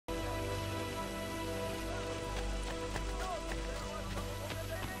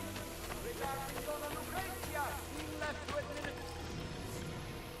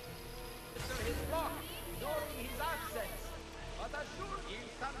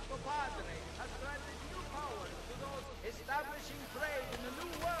Padre has granted new powers to those establishing trade in the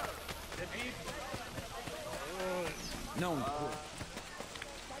New World. The people... Non qui.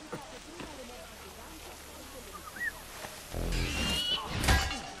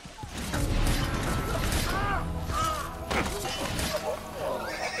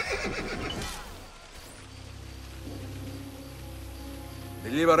 The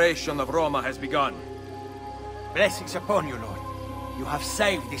liberation of Roma has begun. Blessings upon you, Lord. You have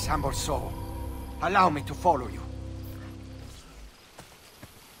saved this humble soul. Allow me to follow you.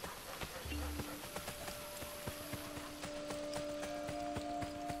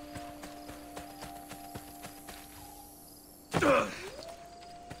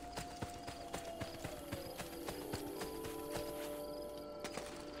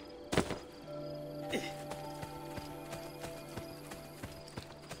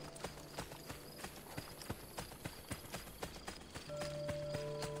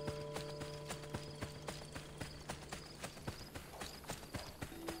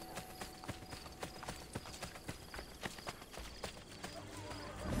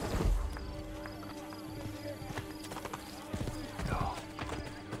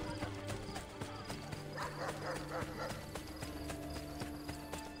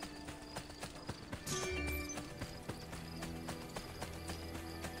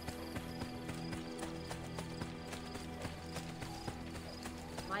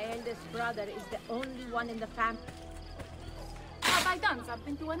 My eldest brother is the only one in the family. Have I done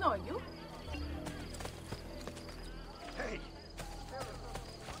something to annoy you? Hey!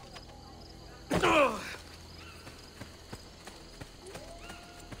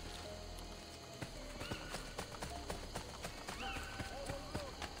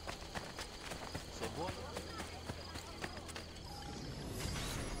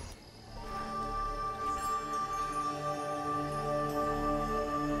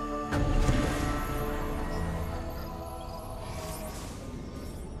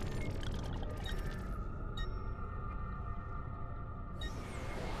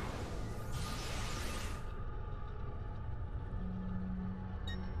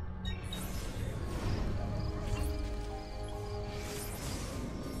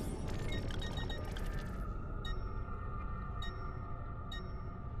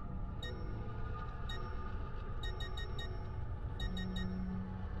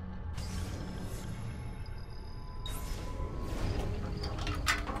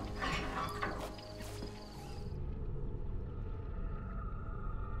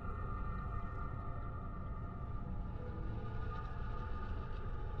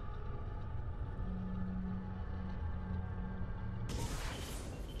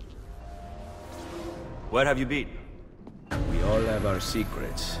 Where have you been? We all have our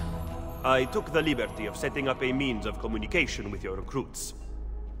secrets. I took the liberty of setting up a means of communication with your recruits.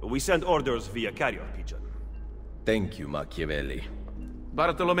 We sent orders via carrier pigeon. Thank you, Machiavelli.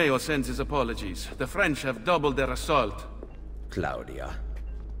 Bartolomeo sends his apologies. The French have doubled their assault. Claudia.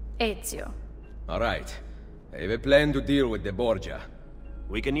 Ezio. All right. I have a plan to deal with the Borgia.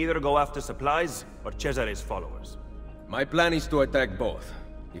 We can either go after supplies or Cesare's followers. My plan is to attack both.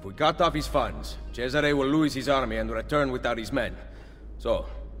 If we cut off his funds, Cesare will lose his army and return without his men. So,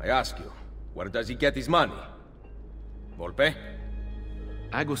 I ask you, where does he get his money? Volpe?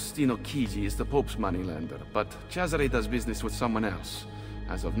 Agostino Chigi is the Pope's moneylender, but Cesare does business with someone else.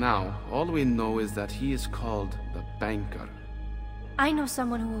 As of now, all we know is that he is called the Banker. I know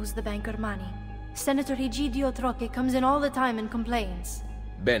someone who owes the banker money. Senator Egidio Troche comes in all the time and complains.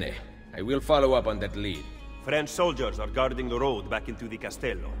 Bene. I will follow up on that lead. French soldiers are guarding the road back into the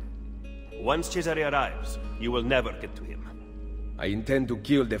Castello. Once Cesare arrives, you will never get to him. I intend to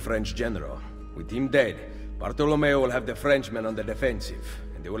kill the French general. With him dead, Bartolomeo will have the Frenchmen on the defensive,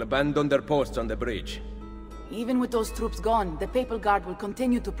 and they will abandon their posts on the bridge. Even with those troops gone, the Papal Guard will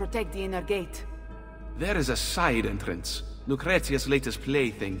continue to protect the inner gate. There is a side entrance. Lucrezia's latest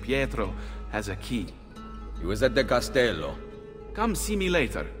plaything, Pietro, has a key. He was at the Castello. Come see me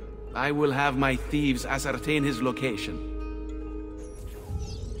later. I will have my thieves ascertain his location.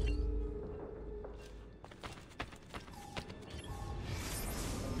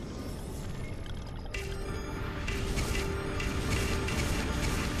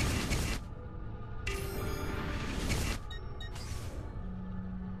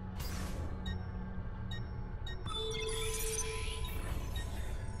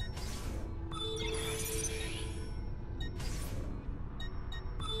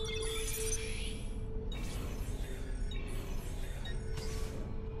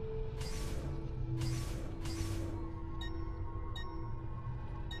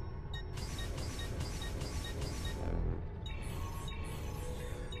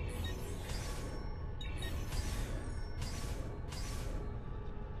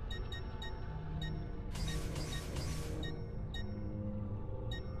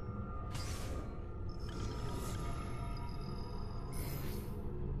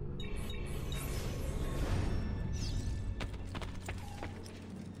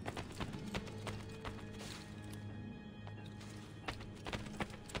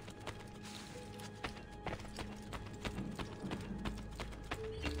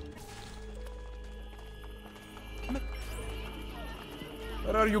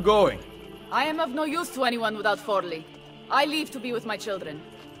 Where are you going? I am of no use to anyone without Forli. I leave to be with my children,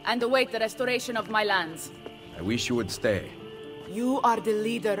 and await the restoration of my lands. I wish you would stay. You are the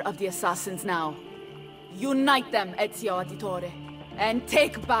leader of the assassins now. Unite them, Ezio Auditore, and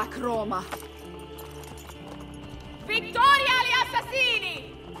take back Roma. Vittoria agli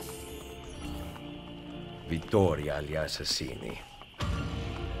assassini! Vittoria agli assassini.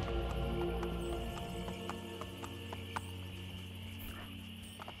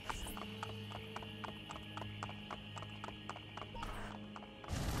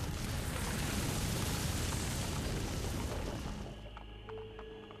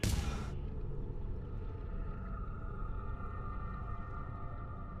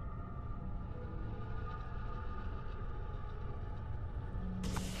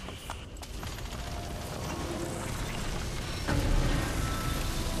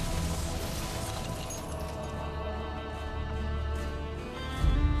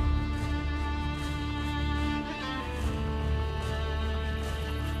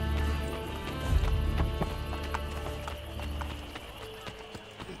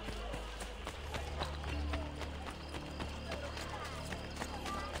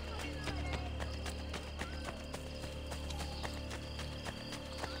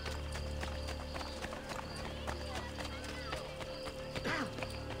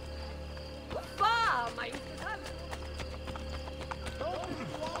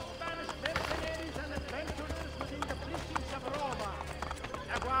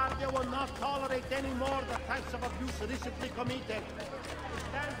 Will not tolerate any more the types of abuse recently committed.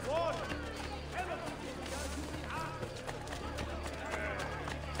 Stand forward.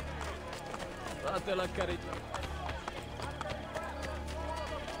 Fate la carità.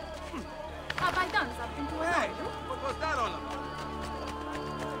 Have I done something to annoy you? What was that all about?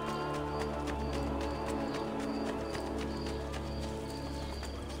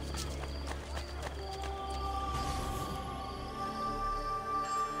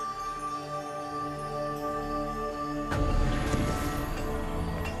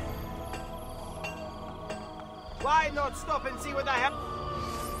 Why not stop and see what I have?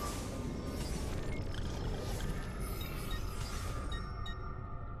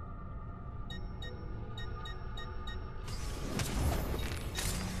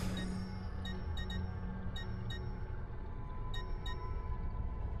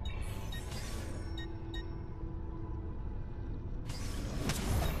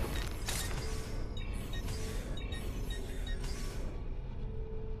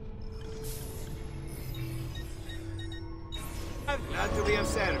 Glad to be of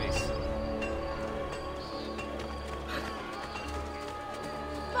service.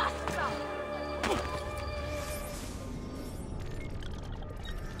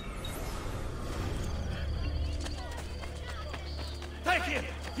 Take him!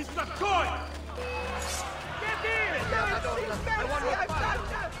 He's not going! Get in! I want to fight!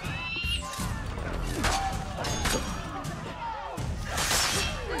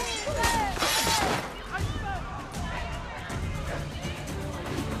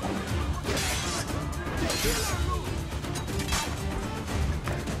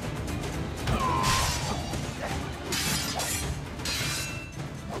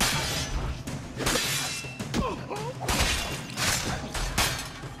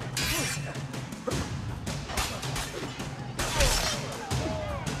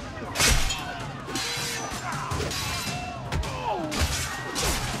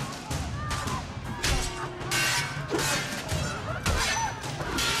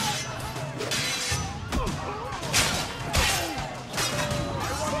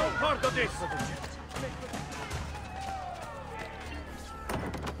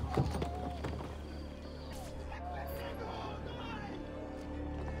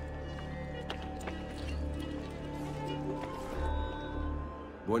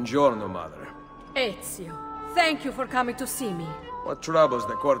 Buongiorno, Mother. Ezio, thank you for coming to see me. What troubles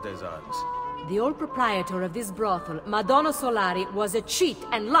the courtesans? The old proprietor of this brothel, Madonna Solari, was a cheat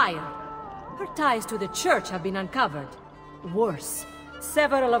and liar. Her ties to the church have been uncovered. Worse,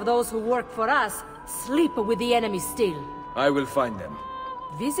 several of those who work for us sleep with the enemy still. I will find them.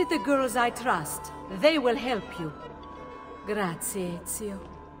 Visit the girls I trust. They will help you. Grazie, Ezio.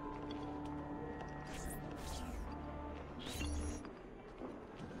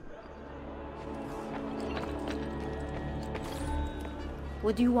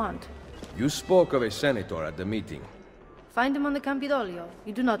 What do you want? You spoke of a senator at the meeting. Find him on the Campidoglio.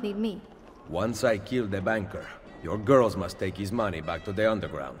 You do not need me. Once I kill the banker, your girls must take his money back to the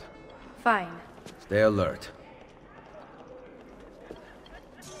underground. Fine. Stay alert.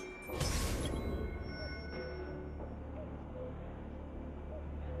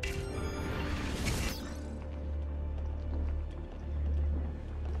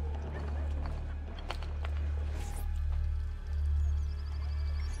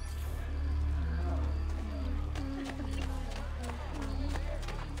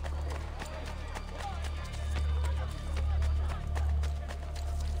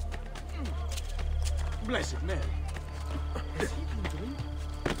 Blessed Mary.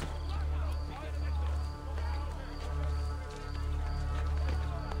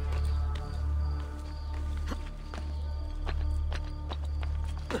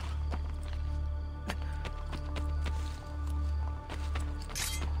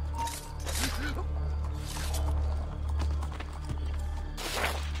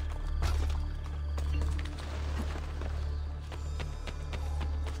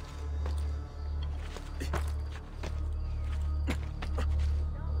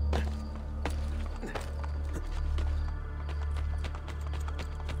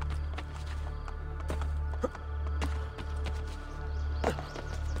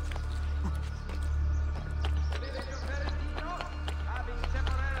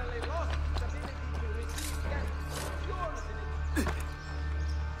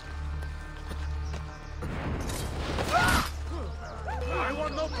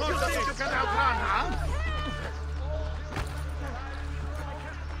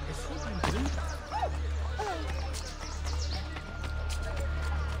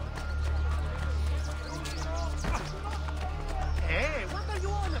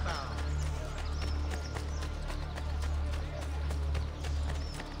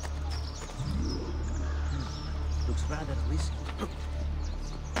 Looks rather risky.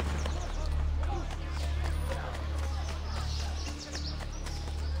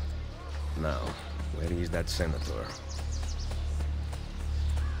 Now, where is that senator?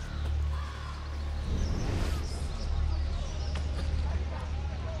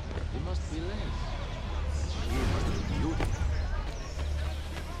 He must be late. She must be beautiful.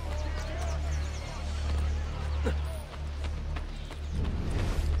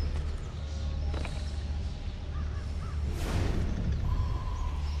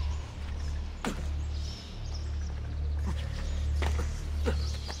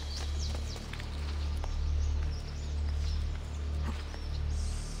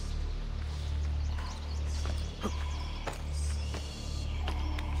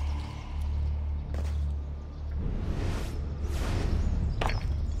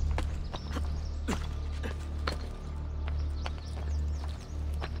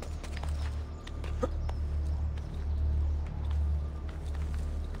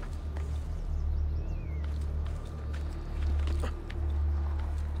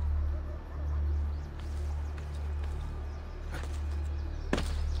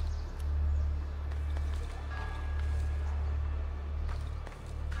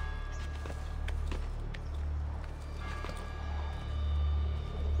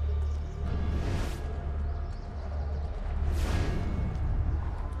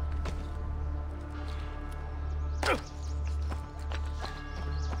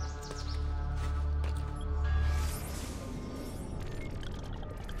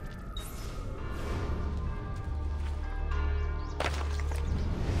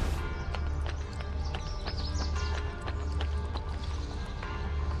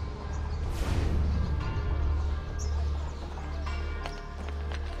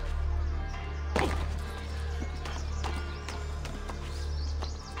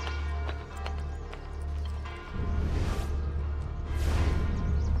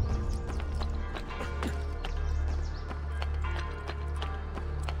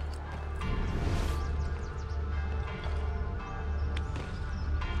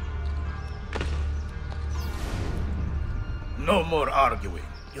 No more arguing.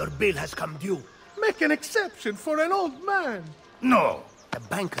 Your bill has come due. Make an exception for an old man. No. The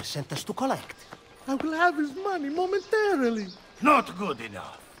banker sent us to collect. I will have his money momentarily. Not good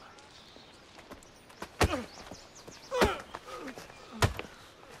enough.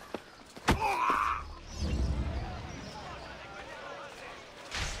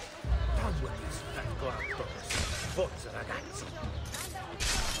 Forza, ragazzi.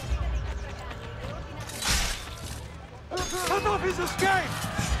 Cut off his escape!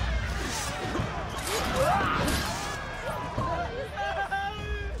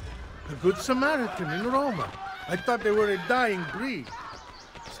 A good Samaritan in Roma. I thought they were a dying breed.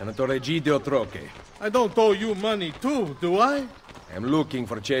 Senator Egidio Troche. I don't owe you money too, do I? I'm looking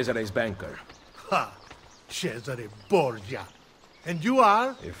for Cesare's banker. Ha! Cesare Borgia. And you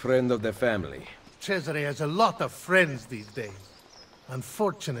are? A friend of the family. Cesare has a lot of friends these days.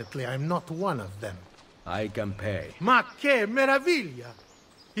 Unfortunately, I'm not one of them. I can pay. Ma che meraviglia!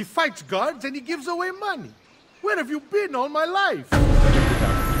 He fights guards and he gives away money. Where have you been all my life?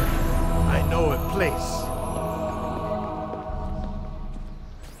 I know a place.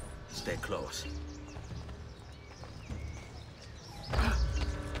 Stay close.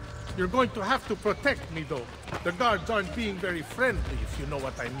 You're going to have to protect me, though. The guards aren't being very friendly, if you know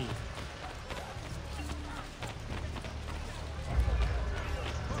what I mean.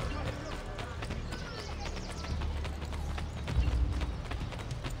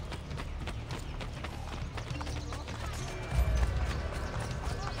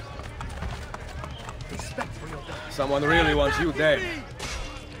 Someone really wants you dead.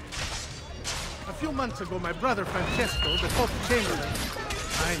 A few months ago, my brother Francesco, the Pope's Chamberlain...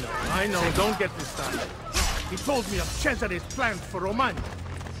 I know, don't get me started. He told me of Cesare's plans for Romagna.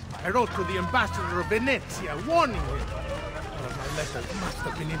 I wrote to the ambassador of Venezia, warning him. One of my letters must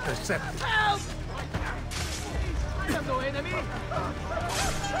have been intercepted. Help!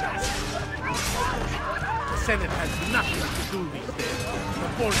 The Senate has nothing to do these days. The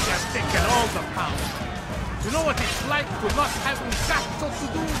Borgia has taken all the power. You know what it's like to not having cazzo to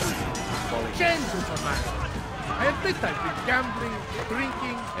do? Changes a man. I admit I've been gambling,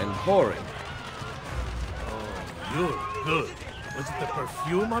 drinking... And whoring. Oh, you're good. Was it the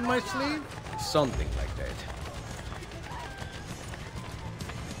perfume on my sleeve? Something like that.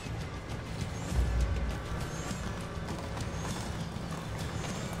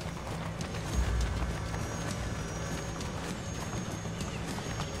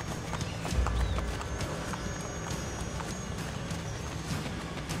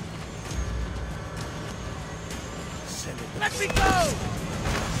 Let me go!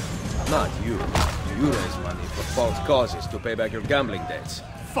 Not you. You raise money for false causes to pay back your gambling debts.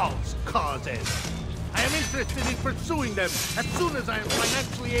 False causes. I am interested in pursuing them as soon as I am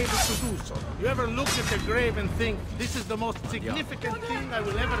financially able to do so. You ever look at the grave and think, this is the most significant thing I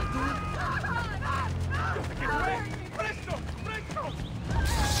will ever do?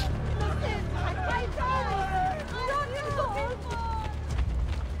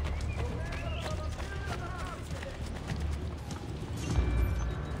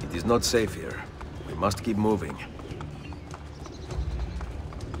 It is not safe here. We must keep moving.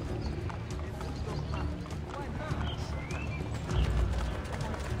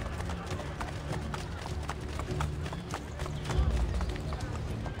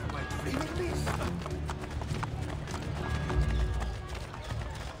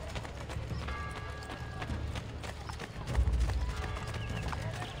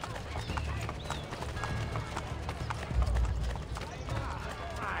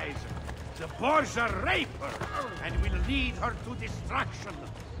 The Bor's a raper, and will lead her to destruction.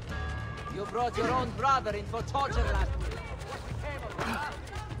 You brought your own brother in for torture last week.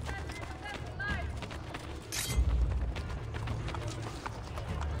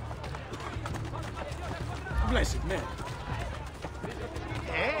 Blessed man.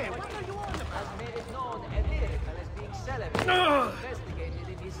 Hey, Has made it known a miracle is being celebrated, investigated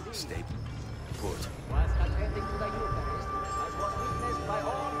in his city. Stay put. Was attending to the Eucharist, as was witnessed by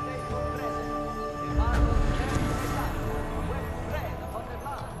all faithful present. The man was carrying the Son, wept bread upon the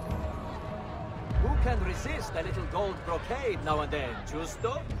ground. Who can resist a little gold brocade now and then,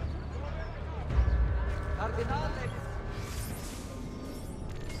 Giusto? Cardinale...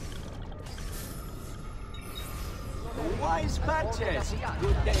 Wise purchase.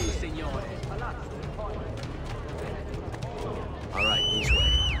 Good day, signore. All right, this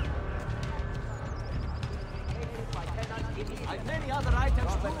way. Many other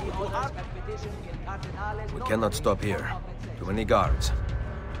items but the expedition in Cardinale's... We cannot stop here. Too many guards.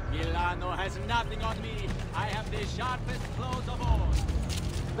 Milano has nothing on me. I have the sharpest claws of all.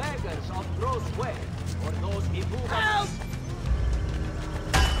 Beggars of gross wealth, or those immovable... Help!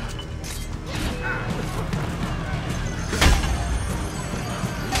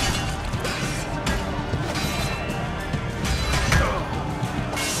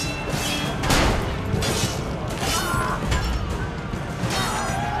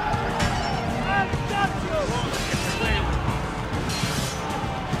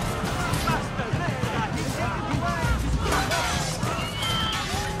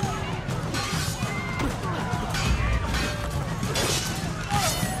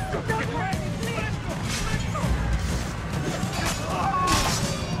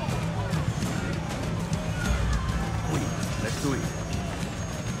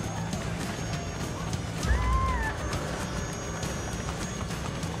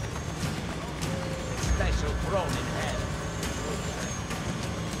 Special throne in hell.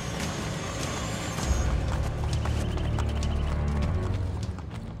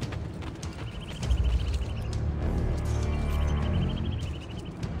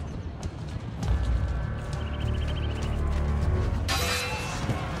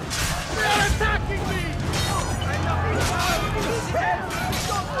 they're attacking me!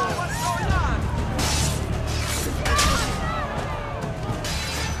 What's going on?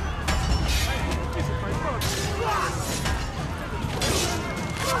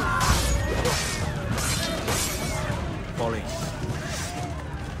 Falling.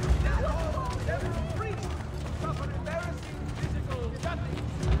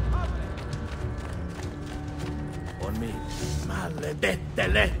 On me. Maledette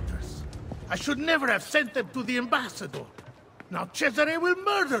letters. I should never have sent them to the ambassador. Now Cesare will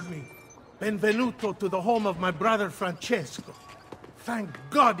murder me. Benvenuto to the home of my brother Francesco. Thank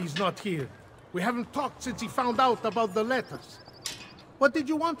God he's not here. We haven't talked since he found out about the letters. What did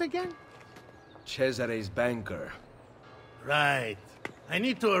you want again? Cesare's banker. Right. I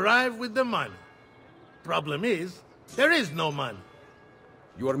need to arrive with the money. Problem is, there is no money.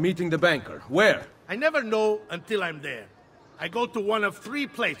 You are meeting the banker. Where? I never know until I'm there. I go to one of 3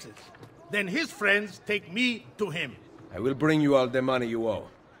 places. Then his friends take me to him. I will bring you all the money you owe.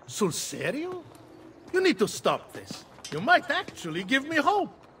 Sul serio? You need to stop this. You might actually give me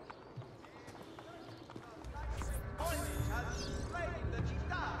hope.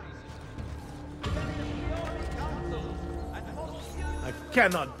 I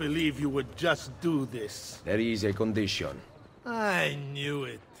cannot believe you would just do this. There is a condition. I knew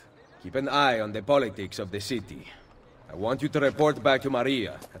it. Keep an eye on the politics of the city. I want you to report back to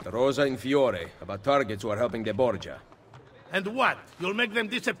Maria at Rosa in Fiore about targets who are helping the Borgia. And what? You'll make them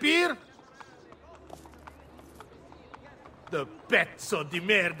disappear? The pezzo di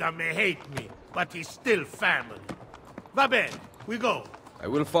merda may hate me, but he's still family. Va bene, we go. I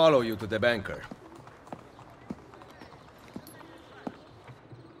will follow you to the banker.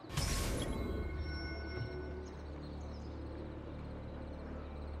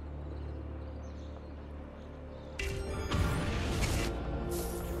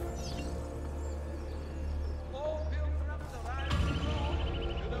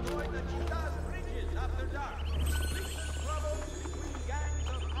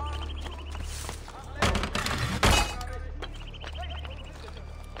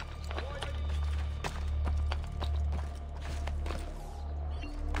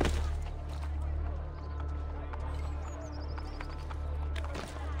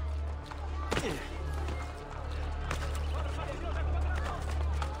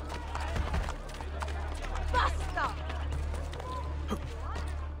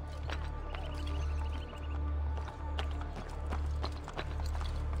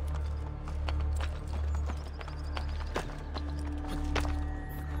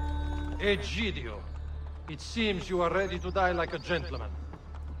 Egidio, it seems you are ready to die like a gentleman.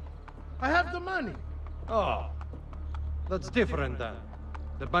 I have the money. Oh, that's different then.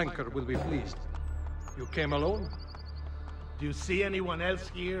 The banker will be pleased. You came alone? Do you see anyone else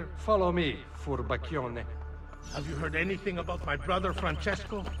here? Follow me, furbacchione. Have you heard anything about my brother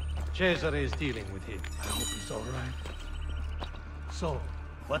Francesco? Cesare is dealing with him. I hope he's all right. So,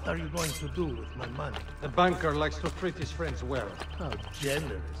 what are you going to do with my money? The banker likes to treat his friends well. How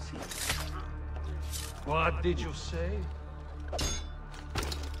generous he is. What did you say?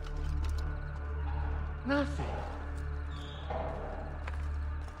 Nothing.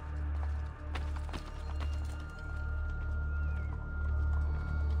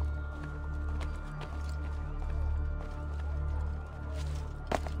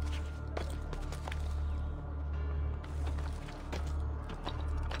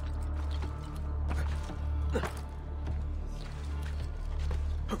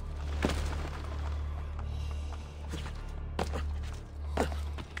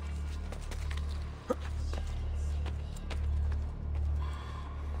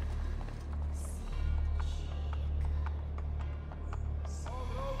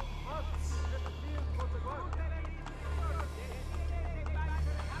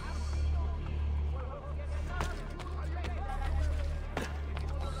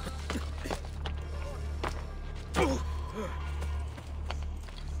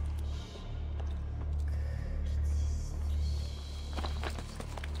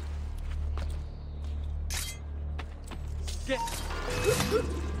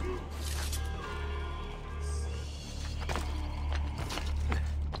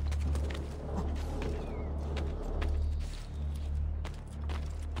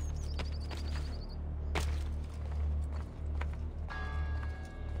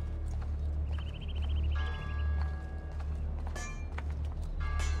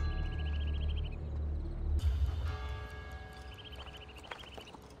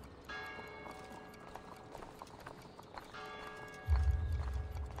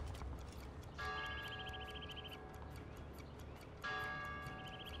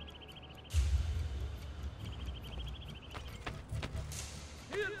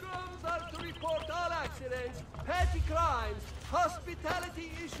 Report all accidents, petty crimes,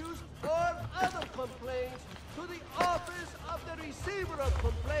 hospitality issues, or other complaints to the Office of the Receiver of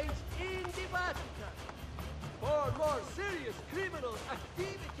Complaints in the Vatican. For more serious criminal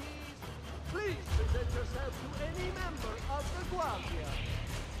activities, please present yourself to any member of the Guardia.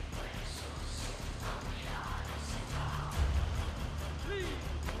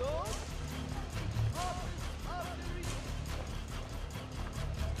 Please, Lord.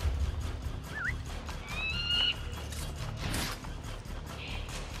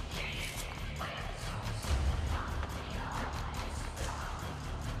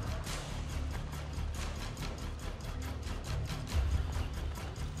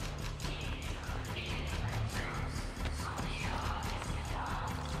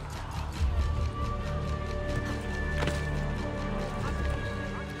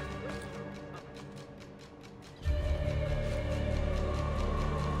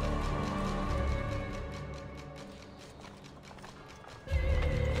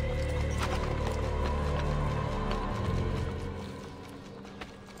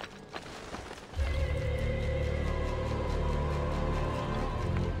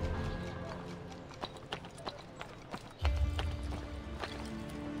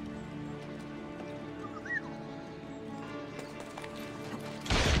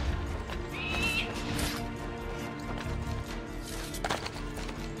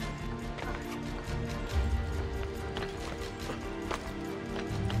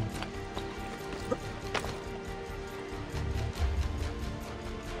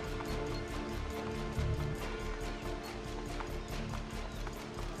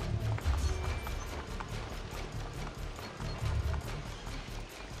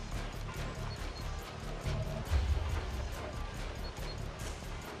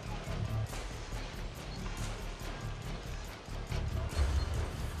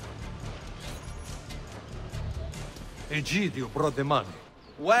 Egidio brought the money.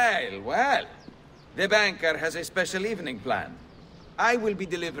 Well, well. The banker has a special evening planned. I will be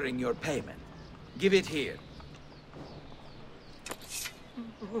delivering your payment. Give it here.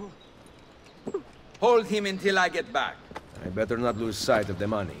 Hold him until I get back. I better not lose sight of the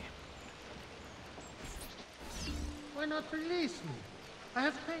money. Why not release me? I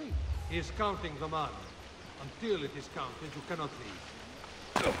have paid. He is counting the money. Until it is counted, you cannot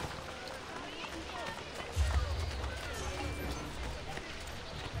leave.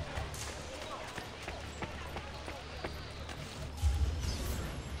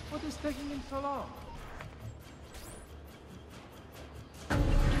 What is taking him so long?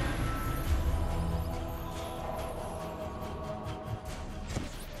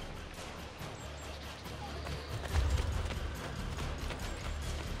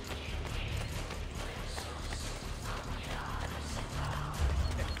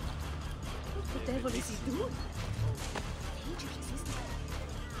 What the devil is he doing?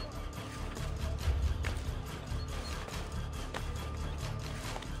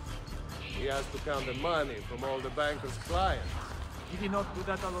 He has to count the money from all the banker's clients. Did he not do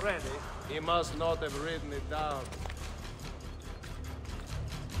that already? He must not have written it down.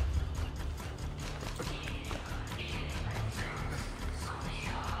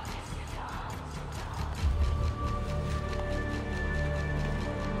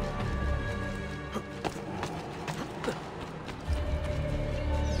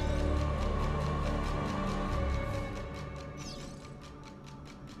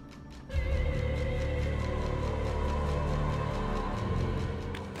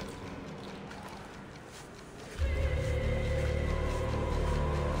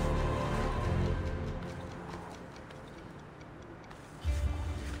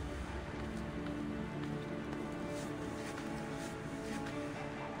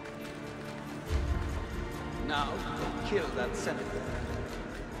 Now, kill that senator.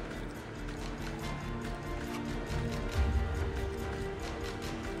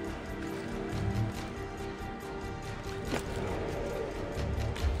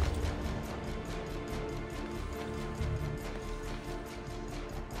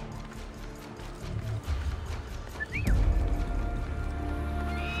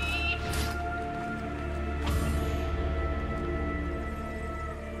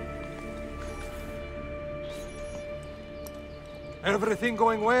 Everything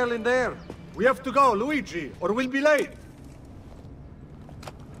going well in there? We have to go, Luigi, or we'll be late.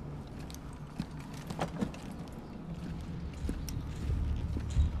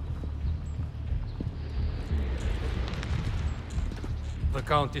 The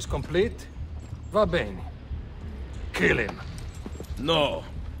count is complete? Va bene. Kill him. No.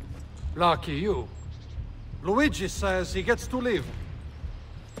 Lucky you. Luigi says he gets to live.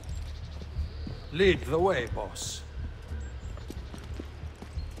 Lead the way, boss.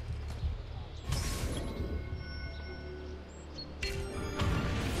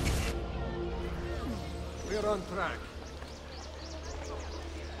 We're on track.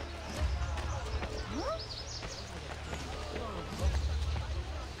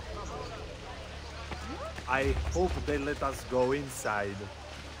 I hope they let us go inside.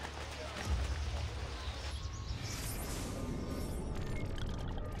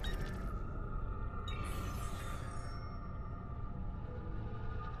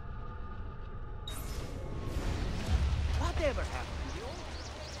 Whatever happened to you?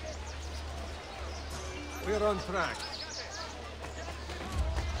 We're on track.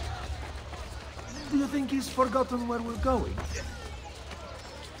 Do you think he's forgotten where we're going?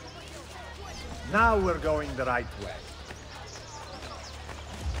 Now we're going the right way.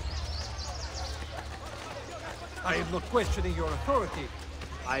 I am not questioning your authority.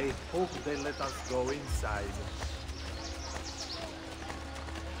 I hope they let us go inside.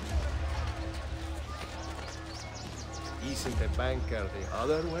 Isn't the banker the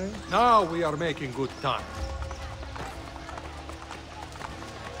other way? Now we are making good time.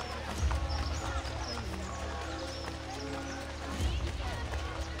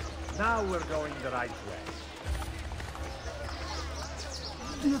 Now we're going the right way.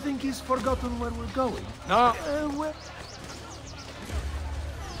 Do you think he's forgotten where we're going? No. Where?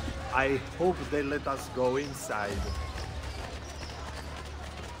 I hope they let us go inside.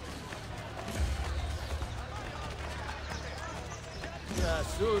 Yeah,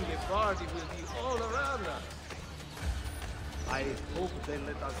 soon the party will be all around us. I hope they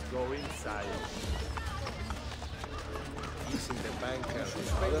let us go inside. Isn't the banker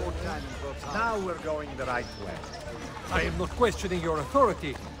the other way? Now we're going the right way. I am not questioning your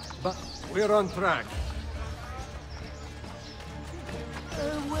authority, but we're on track.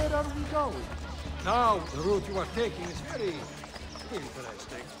 Where are we going? Now, the route you are taking is very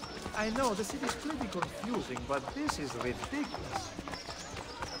interesting. I know, the city's pretty confusing, but this is ridiculous.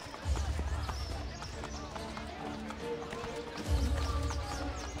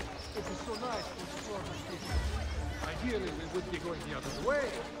 It is so nice to explore the city. Ideally, we would be going the other way.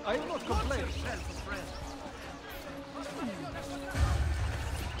 I am not complaining.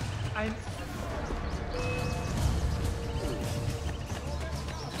 I'm...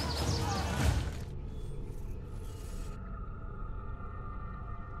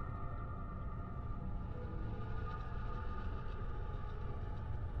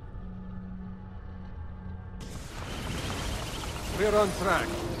 We're on track.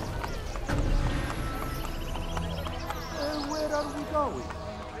 where are we going?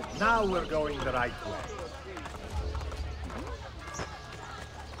 Now we're going the right way.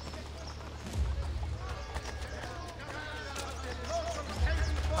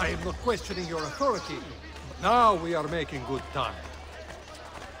 I am not questioning your authority. Now we are making good time.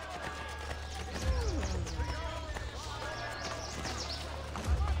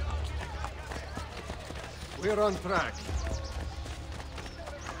 We're on track.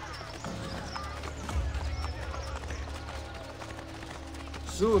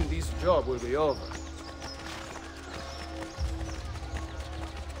 Soon this job will be over.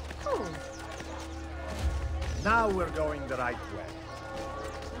 Now we're going the right way.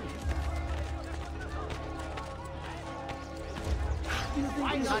 Do you think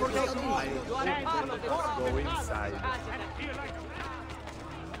he's forgotten? Go inside.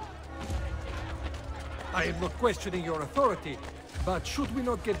 I am not questioning your authority, but should we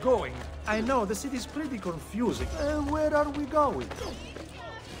not get going? I know, the city's pretty confusing. Where are we going?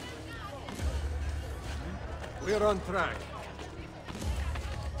 We're on track.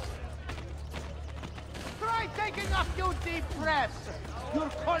 Try taking a few deep breaths. You're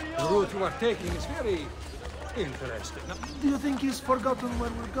The route you are taking is very interesting. Do you think he's forgotten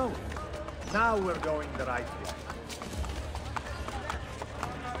where we're going? Now we're going the right way.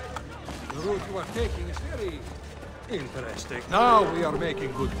 The route you are taking is very interesting. Now we are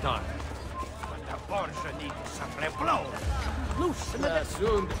making good time. The Borgia needs some repload. Loosen it.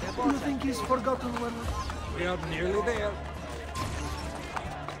 Soon. Do you think he's forgotten where we're... We are nearly there.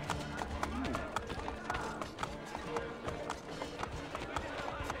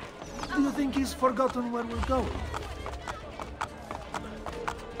 Do you think he's forgotten where we're going?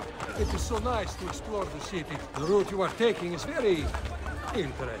 It is so nice to explore the city. The route you are taking is very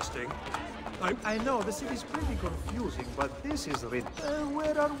interesting. I know, the city's pretty confusing, but this is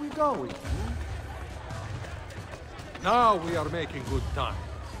where are we going? Now we are making good time.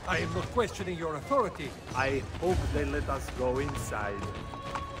 I am not questioning your authority. I hope they let us go inside.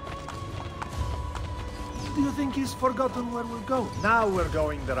 Do you think he's forgotten where we're going? Now we're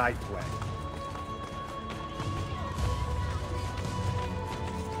going the right way.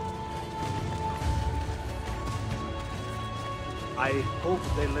 I hope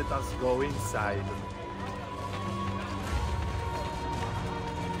they let us go inside.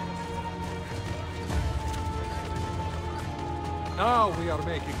 Now we are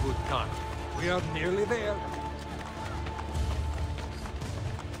making good time. We are nearly there.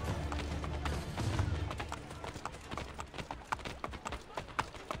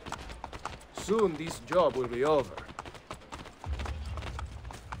 Soon this job will be over.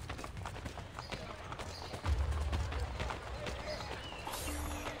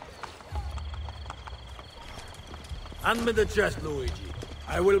 Hand me the chest, Luigi.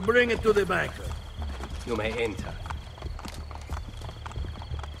 I will bring it to the banker. You may enter.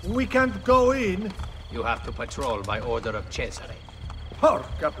 We can't go in. You have to patrol by order of Cesare.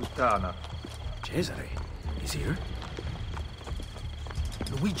 Porca puttana. Cesare? He's here?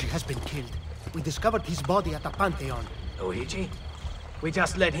 Luigi has been killed. We discovered his body at the Pantheon. Luigi? We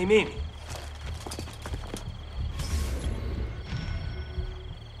just let him in.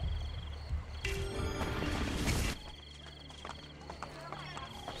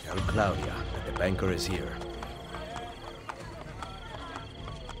 Tell Claudia that the banker is here.